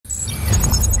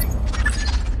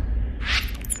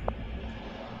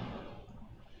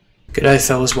G'day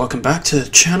fellas, welcome back to the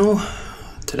channel.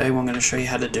 Today what I'm going to show you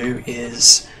how to do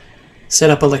is set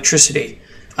up electricity.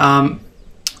 The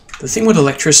thing with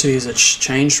electricity is it's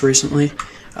changed recently.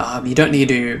 You don't need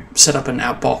to set up an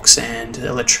outbox and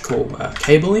electrical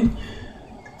cabling.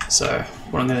 So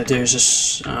what I'm going to do is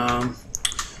just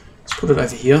let's put it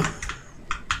over here.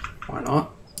 Why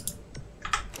not?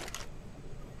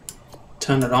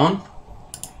 Turn it on.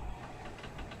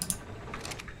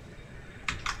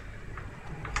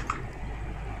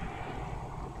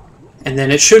 And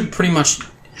then it should pretty much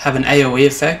have an AOE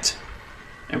effect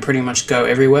and pretty much go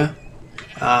everywhere.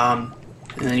 And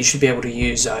then you should be able to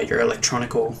use your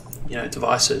electronical,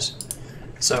 devices.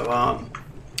 So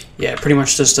yeah, it pretty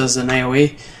much just does an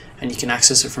AOE, and you can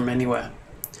access it from anywhere.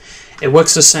 It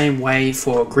works the same way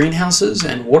for greenhouses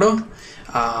and water.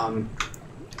 I'll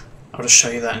just show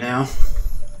you that now,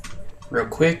 real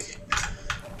quick.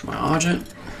 My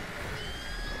Argent.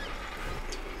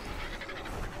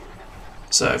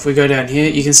 So if we go down here,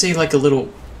 you can see like a little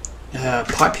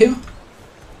pipe here.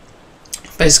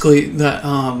 Basically that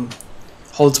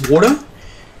holds water,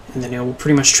 and then it will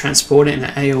pretty much transport it in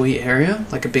an AOE area,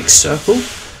 like a big circle,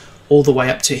 all the way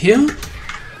up to here.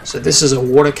 So this is a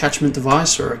water catchment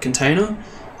device or a container.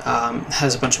 It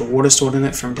has a bunch of water stored in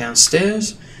it from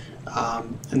downstairs,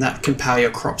 and that can power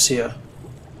your crops here.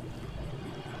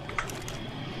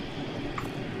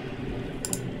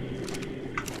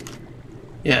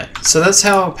 Yeah, so that's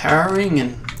how powering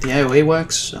and the AOE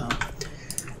works.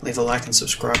 Leave a like and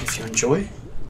subscribe if you enjoy.